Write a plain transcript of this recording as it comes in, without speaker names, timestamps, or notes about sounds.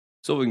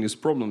Solving this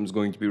problem is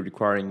going to be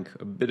requiring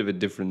a bit of a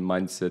different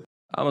mindset.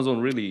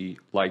 Amazon really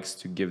likes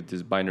to give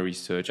this binary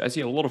search. I see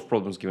a lot of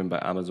problems given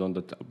by Amazon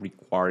that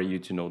require you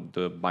to know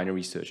the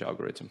binary search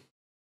algorithm.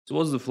 So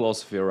what's the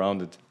philosophy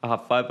around it? I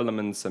have 5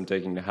 elements, I'm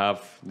taking the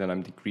half, then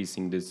I'm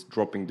decreasing this,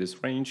 dropping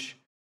this range.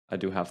 I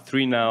do have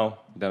 3 now,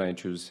 then I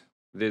choose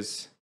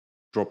this,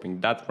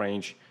 dropping that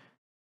range,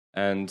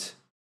 and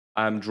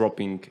I'm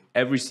dropping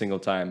every single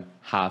time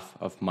half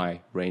of my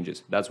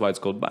ranges. That's why it's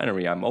called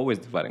binary. I'm always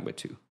dividing by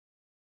 2.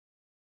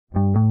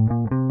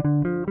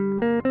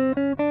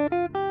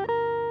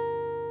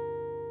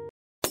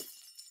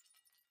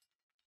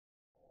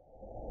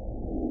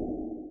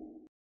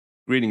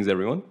 Greetings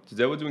everyone.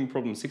 Today we're doing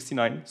problem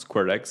 69,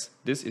 Sqrt.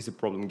 This is a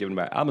problem given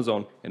by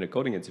Amazon in a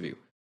coding interview.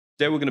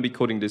 Today we're going to be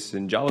coding this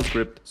in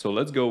JavaScript, so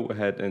let's go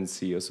ahead and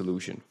see a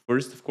solution.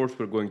 First, of course,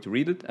 we're going to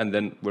read it, and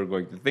then we're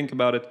going to think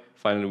about it.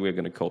 Finally, we're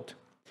going to code.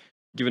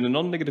 Given a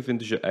non-negative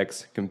integer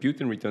x,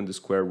 compute and return the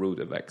square root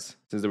of x.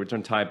 Since the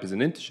return type is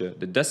an integer,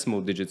 the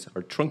decimal digits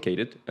are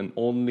truncated, and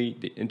only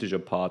the integer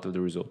part of the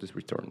result is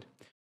returned.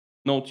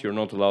 Note, you're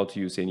not allowed to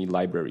use any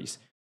libraries.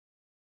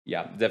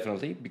 Yeah,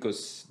 definitely,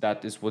 because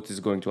that is what is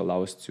going to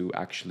allow us to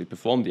actually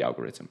perform the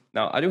algorithm.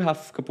 Now, I do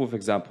have a couple of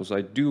examples.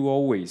 I do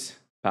always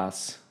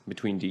pass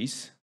between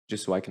these,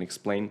 just so I can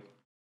explain.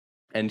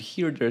 And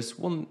here there's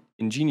one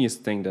ingenious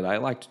thing that I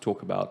like to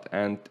talk about.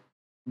 And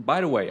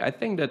by the way, I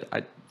think that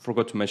I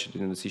forgot to mention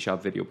it in the C#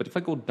 video, but if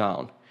I go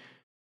down,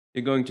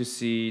 you're going to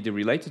see the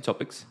related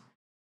topics,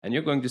 and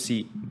you're going to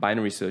see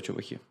binary search over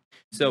here.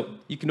 So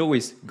you can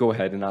always go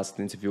ahead and ask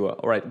the interviewer,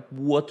 all right,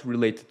 what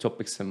related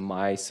topics am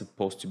I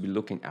supposed to be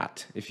looking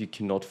at if you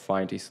cannot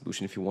find a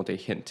solution, if you want a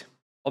hint?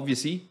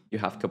 Obviously, you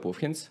have a couple of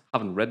hints.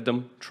 Haven't read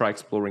them. Try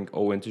exploring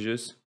O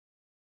integers.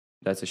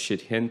 That's a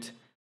shit hint.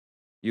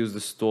 Use the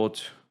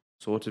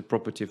sorted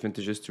property of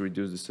integers to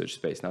reduce the search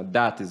space. Now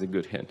that is a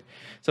good hint.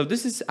 So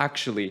this is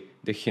actually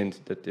the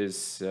hint that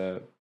is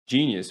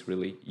genius,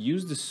 really.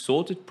 Use the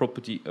sorted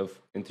property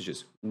of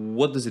integers.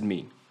 What does it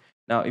mean?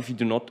 Now, if you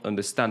do not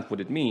understand what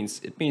it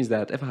means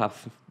that if I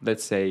have,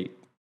 let's say,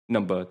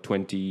 number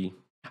 20,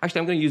 actually,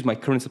 I'm going to use my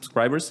current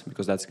subscribers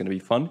because that's going to be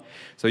fun.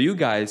 So you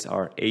guys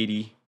are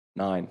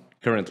 89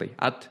 currently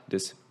at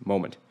this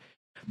moment.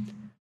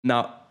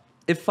 Now,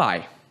 if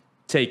I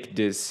take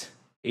this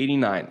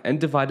 89 and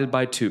divide it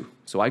by 2,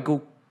 so I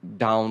go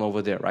down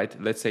over there, right?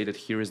 Let's say that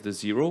here is the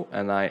 0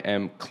 and I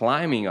am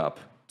climbing up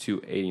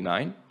to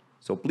 89.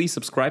 So please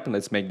subscribe and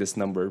let's make this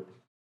number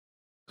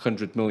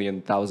 100 million,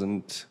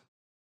 1,000,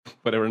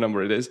 whatever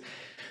number it is.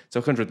 So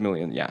 100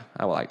 million, yeah,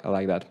 I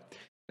like that.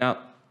 Now,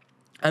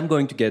 I'm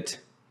going to get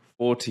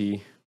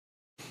 40,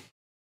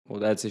 well,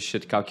 that's a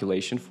shit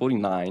calculation,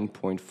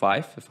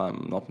 49.5 if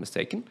I'm not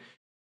mistaken.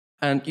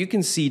 And you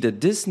can see that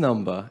this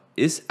number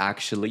is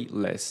actually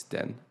less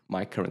than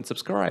my current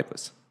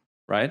subscribers,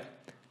 right?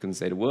 Couldn't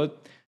say the word,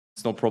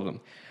 it's no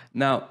problem.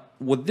 Now,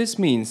 what this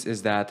means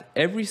is that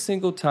every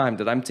single time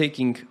that I'm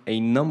taking a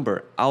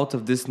number out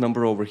of this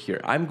number over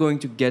here, I'm going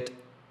to get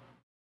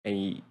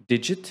a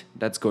digit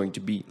that's going to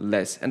be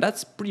less. And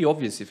that's pretty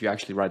obvious if you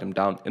actually write them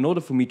down. In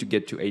order for me to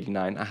get to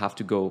 89, I have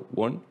to go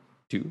 1,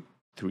 2,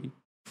 3,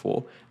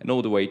 4, and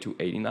all the way to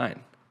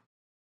 89.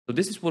 So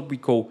this is what we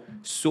call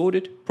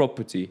sorted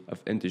property of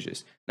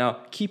integers. Now,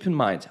 keep in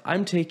mind,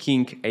 I'm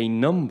taking a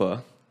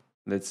number,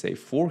 let's say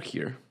 4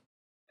 here,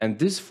 and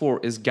this 4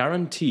 is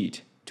guaranteed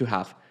to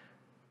have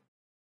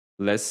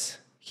less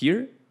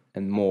here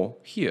and more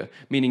here.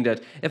 Meaning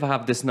that if I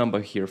have this number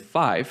here,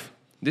 5,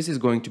 this is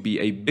going to be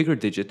a bigger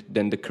digit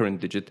than the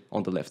current digit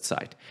on the left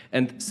side.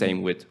 And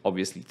same with,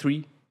 obviously,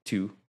 3,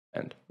 2,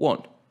 and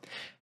 1.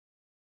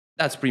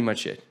 That's pretty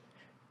much it.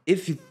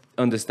 If you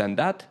understand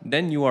that,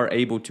 then you are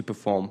able to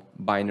perform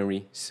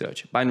binary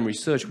search. Binary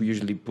search we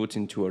usually put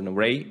into an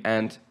array,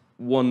 and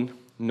one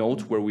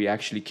note where we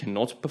actually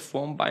cannot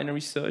perform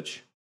binary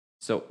search.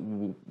 So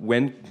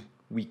when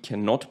we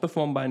cannot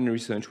perform binary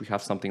search, we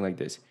have something like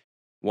this.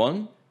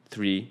 1,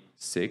 3,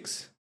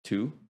 6,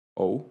 2,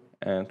 0,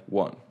 and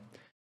 1.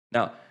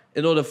 Now,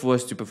 in order for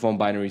us to perform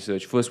binary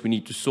search, first we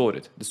need to sort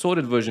it. The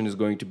sorted version is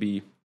going to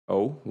be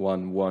 0,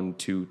 1, 1,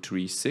 2,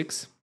 3,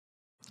 6.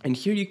 And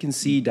here you can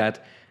see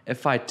that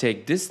if I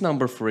take this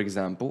number, for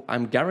example,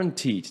 I'm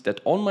guaranteed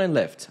that on my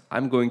left,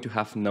 I'm going to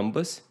have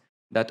numbers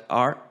that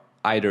are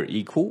either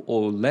equal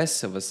or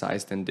less of a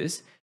size than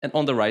this. And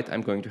on the right,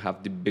 I'm going to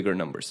have the bigger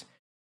numbers.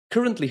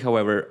 Currently,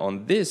 however,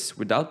 on this,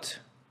 without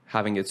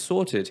having it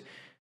sorted,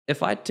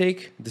 if I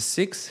take the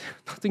 6,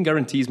 nothing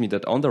guarantees me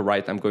that on the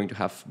right I'm going to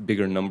have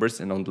bigger numbers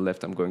and on the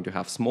left I'm going to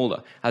have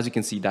smaller. As you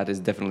can see, that is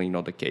definitely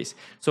not the case.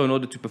 So in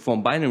order to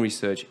perform binary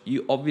search,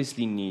 you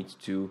obviously need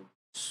to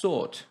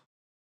sort.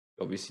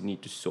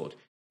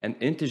 And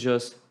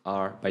integers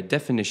are, by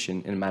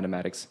definition in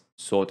mathematics,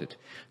 sorted.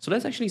 So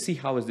let's actually see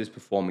how is this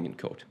performing in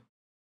code.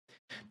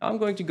 Now I'm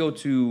going to go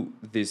to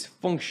this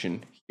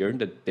function here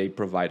that they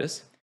provide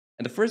us.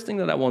 And the first thing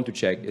that I want to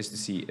check is to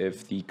see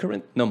if the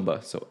current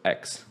number, so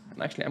x,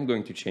 and actually I'm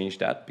going to change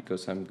that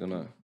because I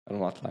do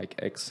not like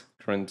x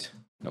current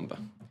number.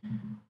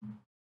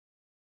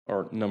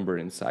 or number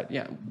inside.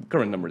 Yeah,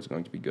 current number is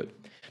going to be good.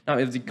 Now,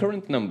 if the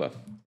current number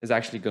is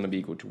actually going to be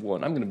equal to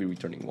 1, I'm going to be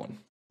returning 1.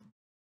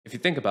 If you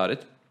think about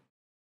it,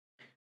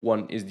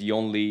 1 is the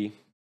only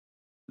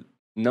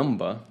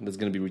number that's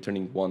going to be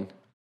returning 1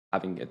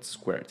 having it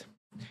squared.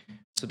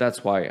 So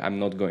that's why I'm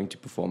not going to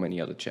perform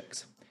any other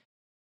checks.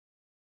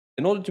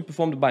 In order to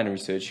perform the binary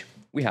search,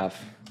 we have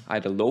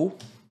either low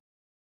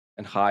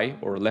and high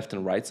or left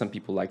and right. Some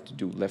people like to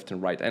do left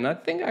and right. And I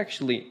think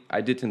actually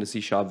I did in the C#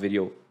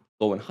 video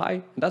low and high.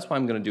 And that's why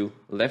I'm going to do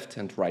left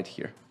and right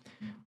here,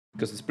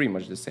 because it's pretty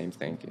much the same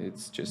thing.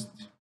 It's just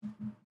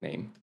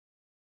name.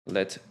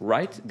 Let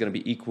right going to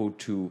be equal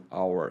to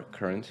our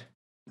current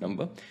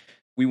number.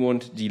 We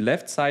want the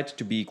left side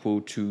to be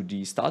equal to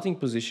the starting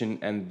position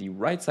and the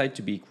right side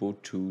to be equal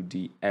to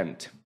the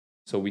end.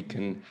 So we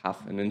can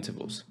have an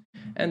intervals.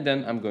 And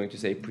then I'm going to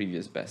say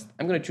previous best.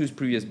 I'm going to choose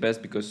previous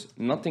best because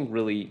nothing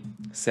really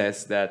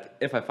says that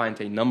if I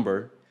find a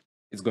number,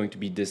 it's going to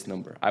be this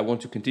number. I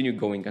want to continue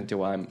going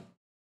until I'm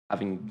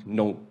having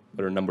no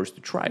other numbers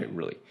to try,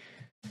 really.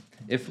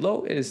 If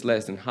low is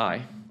less than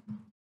high,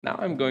 now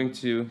I'm going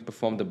to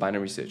perform the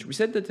binary search. We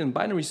said that in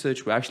binary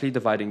search, we're actually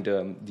dividing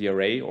the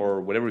array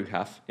or whatever we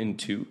have in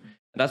two.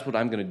 And that's what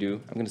I'm going to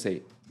do. I'm going to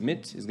say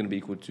mid is going to be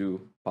equal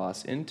to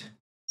pass int,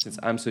 since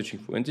I'm searching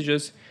for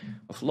integers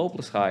of low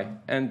plus high,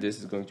 and this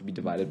is going to be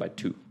divided by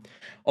 2.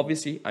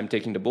 Obviously, I'm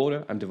taking the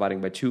border, I'm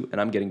dividing by 2,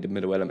 and I'm getting the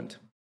middle element.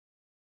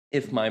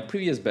 If my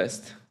previous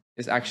best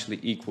is actually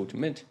equal to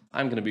mid,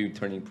 I'm going to be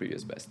returning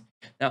previous best.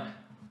 Now,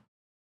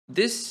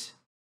 this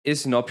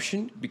is an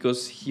option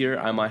because here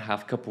I might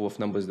have a couple of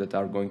numbers that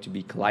are going to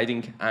be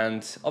colliding,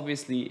 and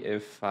obviously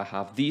if I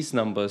have these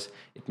numbers,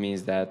 it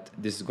means that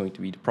this is going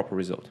to be the proper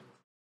result.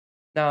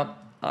 Now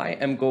I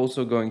am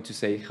also going to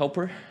say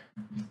helper,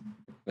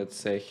 let's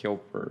say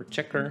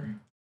HelperChecker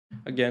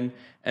again,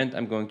 and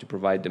I'm going to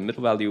provide the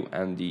middle value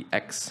and the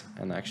x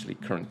and actually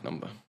current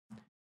number.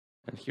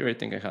 And here I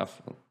think I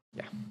have,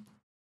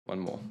 one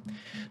more.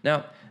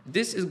 Now,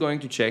 this is going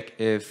to check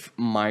if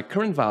my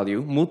current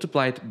value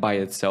multiplied by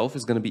itself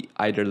is going to be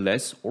either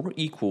less or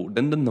equal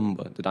than the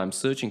number that I'm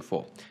searching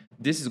for.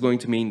 This is going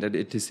to mean that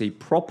it is a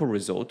proper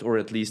result, or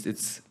at least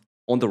it's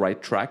on the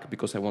right track,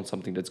 because I want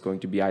something that's going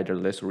to be either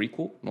less or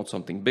equal, not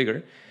something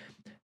bigger.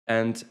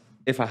 And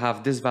if I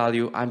have this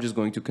value, I'm just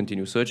going to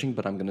continue searching,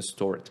 but I'm going to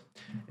store it.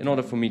 In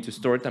order for me to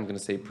store it, I'm going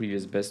to say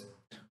previous best.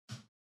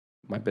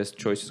 My best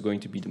choice is going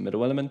to be the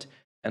middle element,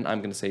 and I'm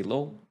going to say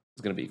low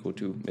is going to be equal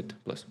to mid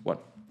plus 1.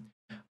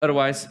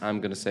 Otherwise,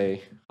 I'm going to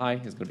say high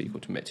is going to be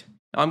equal to mid.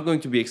 Now, I'm going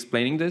to be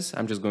explaining this.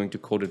 I'm just going to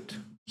code it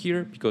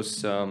here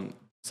because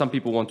some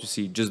people want to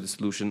see just the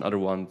solution.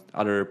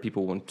 Other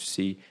people want to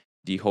see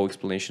the whole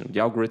explanation of the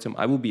algorithm.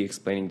 I will be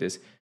explaining this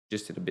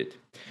just in a bit.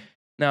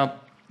 Now,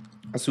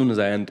 as soon as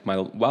I end my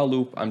while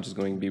loop, I'm just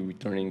going to be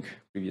returning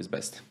previous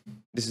best.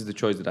 This is the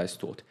choice that I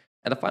stored.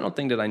 And the final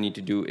thing that I need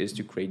to do is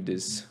to create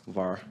this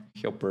var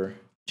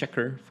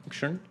HelperChecker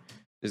function.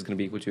 This is going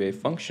to be equal to a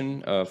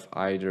function of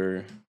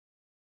either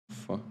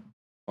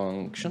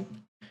function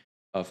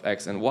of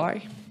x and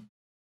y.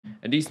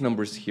 And these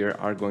numbers here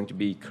are going to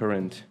be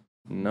current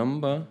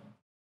number.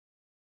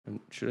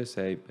 And should I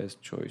say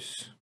best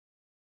choice?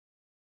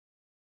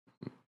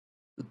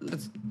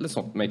 Let's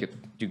not make it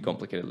too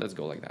complicated. Let's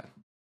go like that.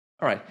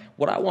 All right.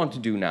 What I want to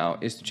do now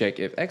is to check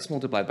if x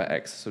multiplied by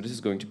x. So this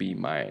is going to be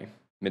my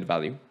mid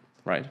value,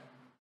 right?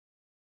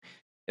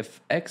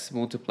 If x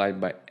multiplied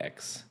by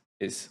x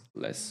is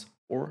less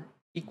or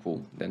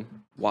equal than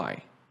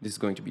y. This is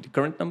going to be the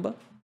current number.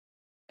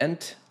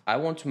 And I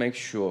want to make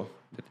sure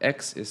that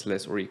x is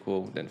less or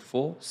equal than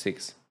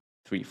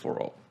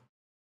 46340.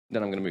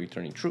 Then I'm going to be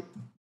returning true.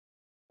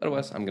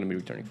 Otherwise, I'm going to be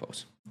returning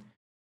false.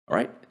 All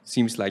right,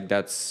 seems like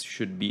that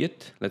should be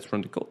it. Let's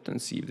run the code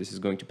and see if this is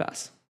going to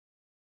pass.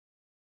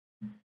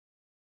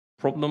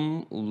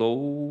 Problem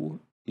low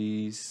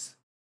is...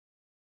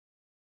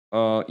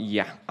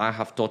 yeah, I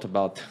have thought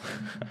about,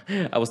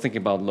 I was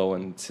thinking about low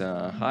and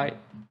high,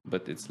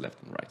 but it's left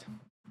and right.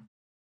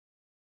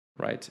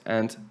 Right,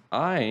 and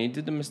I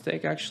did a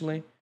mistake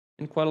actually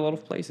in quite a lot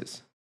of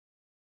places.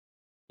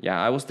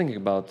 Yeah, I was thinking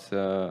about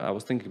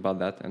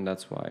that, and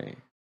that's why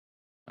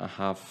I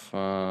have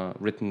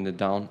written it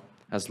down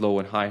as low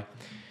and high,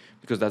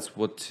 because that's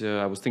what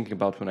I was thinking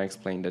about when I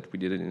explained that we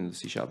did it in the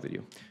C#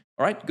 video.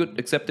 All right, good,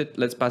 accept it.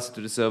 Let's pass it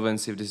to the server and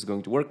see if this is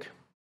going to work.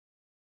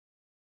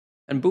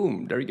 And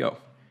boom, there you go.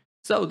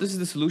 So this is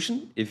the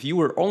solution. If you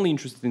were only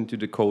interested into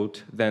the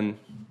code, then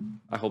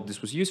I hope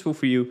this was useful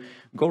for you.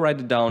 Go write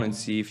it down and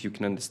see if you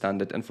can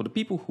understand it. And for the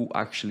people who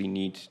actually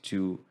need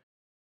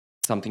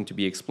something to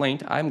be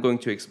explained, I'm going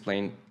to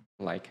explain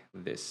like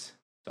this.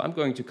 So I'm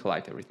going to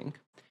collide everything.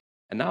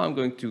 And now I'm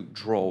going to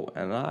draw,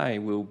 and I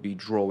will be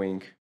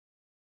drawing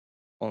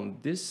on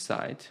this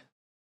side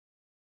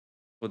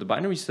for the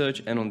binary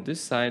search and on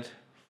this side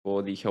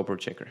for the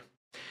HelperChecker.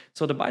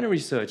 So the binary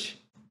search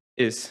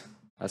is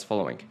as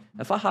following.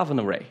 If I have an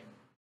array,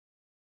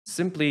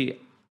 simply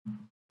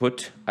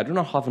put, I do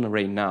not have an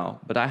array now,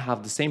 but I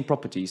have the same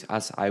properties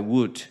as I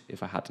would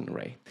if I had an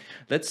array.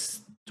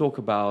 Let's talk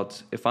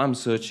about if I'm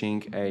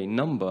searching a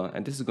number,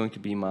 and this is going to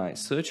be my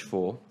search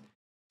for.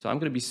 So I'm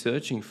going to be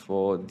searching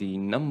for the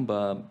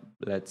number,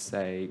 let's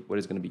say, what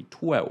is going to be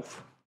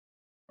 12.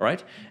 All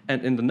right.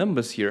 And in the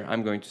numbers here,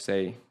 I'm going to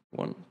say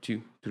 1,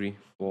 2, 3,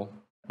 4.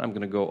 And I'm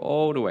going to go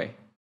all the way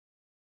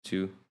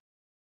to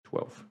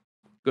 12.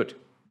 Good.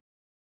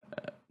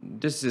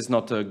 This is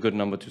not a good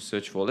number to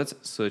search for. Let's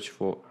search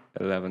for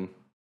 11.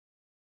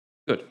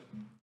 Good.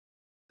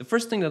 The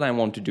first thing that I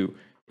want to do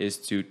is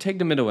to take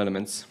the middle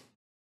elements.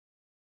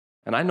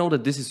 And I know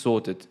that this is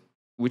sorted,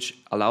 which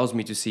allows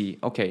me to see,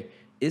 okay,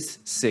 is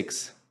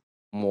 6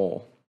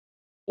 more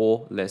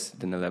or less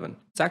than 11?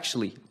 It's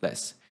actually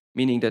less,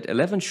 meaning that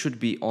 11 should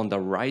be on the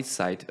right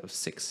side of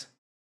 6.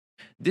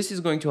 This is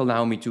going to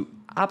allow me to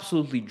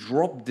absolutely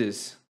drop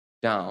this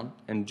down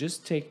and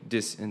just take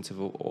this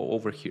interval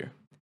over here.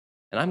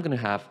 And I'm going to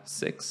have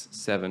 6,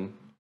 7,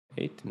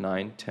 8,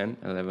 9, 10,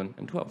 11,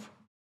 and 12.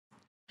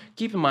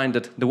 Keep in mind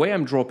that the way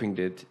I'm dropping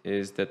it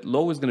is that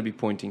low is going to be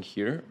pointing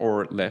here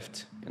or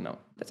left. And now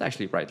let's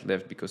actually write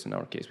left because in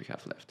our case we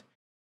have left.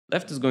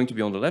 Left is going to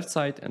be on the left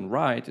side and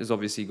right is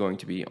obviously going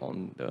to be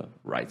on the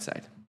right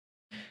side.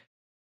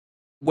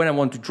 When I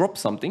want to drop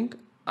something,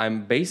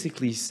 I'm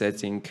basically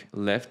setting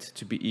left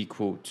to be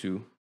equal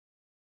to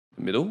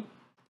the middle.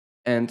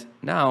 And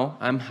now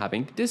I'm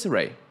having this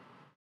array.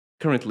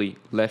 Currently,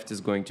 left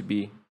is going to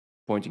be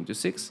pointing to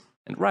 6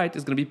 and right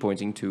is going to be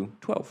pointing to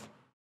 12.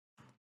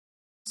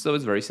 So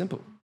it's very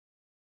simple.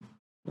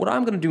 What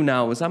I'm going to do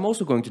now is I'm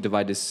also going to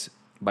divide this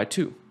by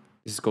 2.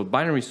 This is called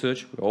binary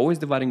search. We're always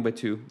dividing by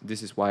 2.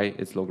 This is why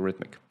it's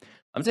logarithmic.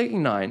 I'm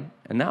taking 9,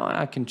 and now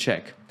I can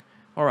check.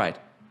 All right,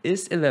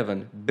 is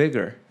 11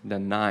 bigger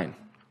than 9?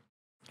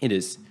 It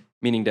is,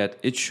 meaning that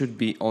it should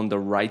be on the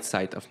right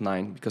side of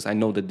 9 because I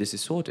know that this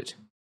is sorted.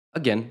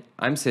 Again,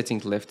 I'm setting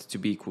left to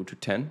be equal to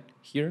 10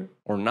 here,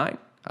 or 9.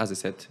 As I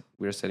said,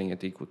 we're setting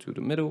it equal to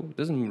the middle. It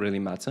doesn't really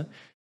matter.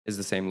 It's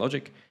the same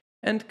logic.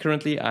 And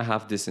currently I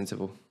have this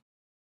interval.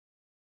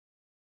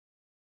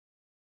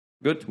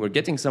 Good, we're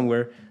getting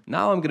somewhere.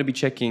 Now I'm going to be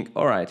checking,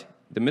 all right,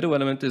 the middle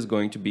element is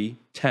going to be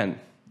 10.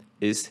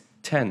 Is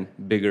 10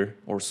 bigger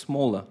or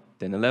smaller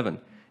than 11?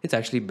 It's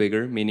actually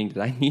bigger, meaning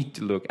that I need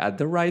to look at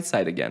the right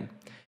side again.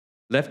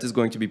 Left is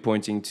going to be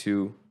pointing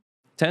to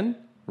 10,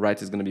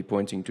 right is going to be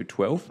pointing to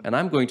 12, and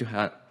I'm going to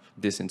have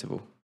this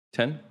interval,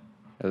 10,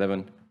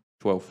 11,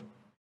 12.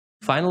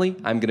 Finally,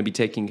 I'm going to be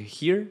taking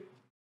here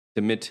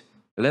the mid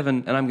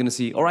 11, and I'm going to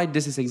see, all right,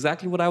 this is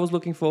exactly what I was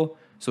looking for,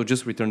 so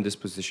just return this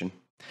position.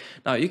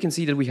 Now you can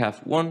see that we have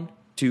 1,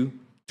 2,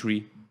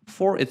 3,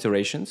 4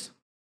 iterations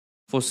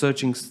for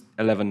searching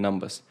 11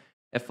 numbers.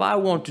 If I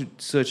want to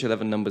search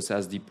 11 numbers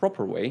as the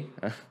proper way,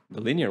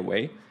 the linear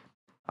way,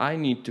 I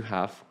need to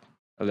have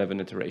 11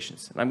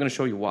 iterations. And I'm going to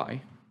show you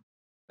why.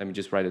 Let me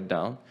just write it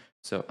down.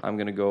 So I'm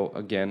going to go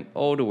again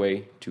all the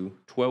way to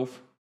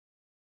 12,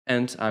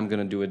 and I'm going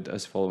to do it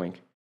as following.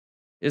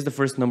 Is the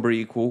first number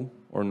equal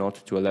or not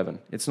to 11?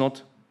 It's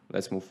not.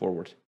 Let's move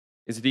forward.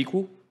 Is it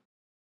equal?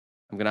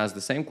 I'm going to ask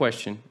the same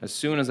question. As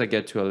soon as I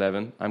get to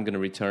 11, I'm going to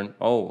return,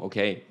 oh,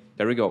 okay,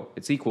 there we go.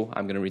 It's equal.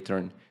 I'm going to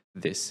return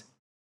this.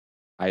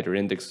 Either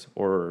index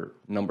or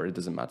number, it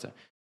doesn't matter.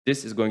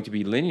 This is going to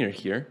be linear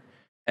here,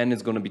 and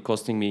it's going to be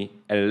costing me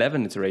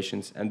 11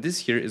 iterations. And this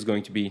here is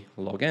going to be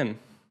log n,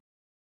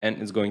 and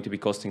it's going to be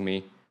costing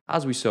me,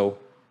 as we saw,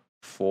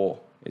 4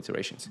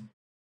 iterations.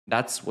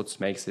 That's what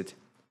makes it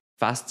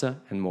faster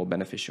and more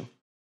beneficial.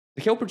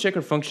 The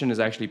HelperChecker function is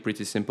actually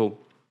pretty simple.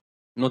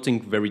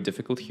 Nothing very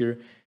difficult here.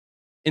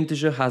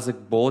 Integer has a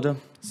border,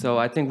 so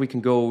I think we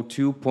can go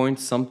 2 point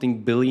something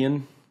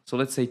billion. So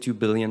let's say 2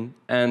 billion.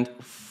 And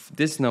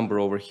this number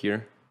over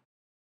here,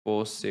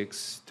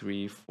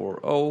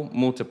 46340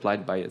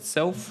 multiplied by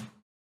itself,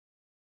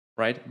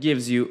 right,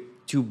 gives you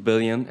 2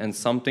 billion and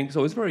something.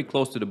 So it's very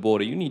close to the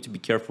border. You need to be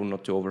careful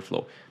not to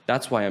overflow.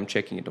 That's why I'm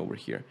checking it over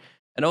here.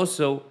 And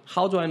also,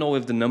 how do I know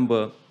if the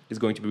number is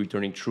going to be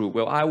returning true?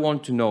 Well, I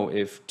want to know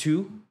if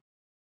 2,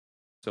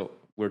 so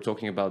we're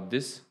talking about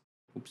this,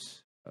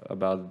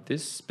 about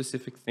this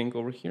specific thing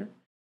over here.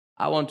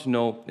 I want to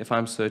know if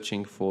I'm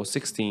searching for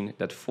 16,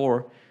 that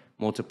 4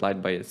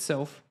 multiplied by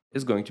itself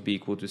is going to be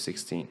equal to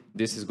 16.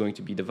 This is going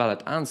to be the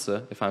valid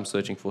answer if I'm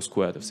searching for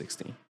square root of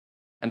 16.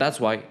 And that's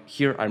why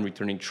here I'm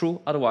returning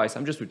true, otherwise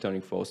I'm just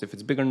returning false. If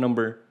it's a bigger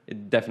number,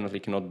 it definitely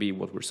cannot be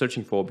what we're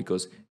searching for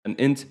because an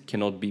int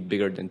cannot be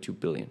bigger than 2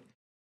 billion.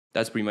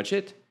 That's pretty much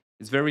it.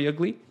 It's very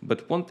ugly,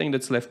 but one thing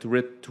that's left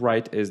to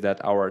write is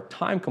that our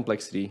time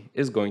complexity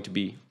is going to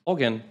be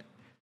log n.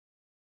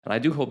 And I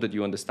do hope that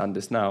you understand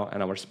this now,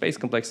 and our space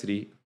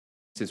complexity,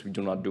 since we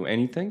do not do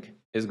anything,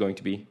 is going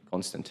to be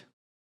constant.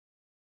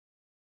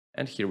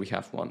 And here we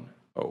have 1,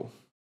 0.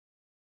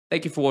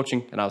 Thank you for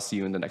watching, and I'll see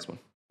you in the next one.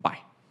 Bye.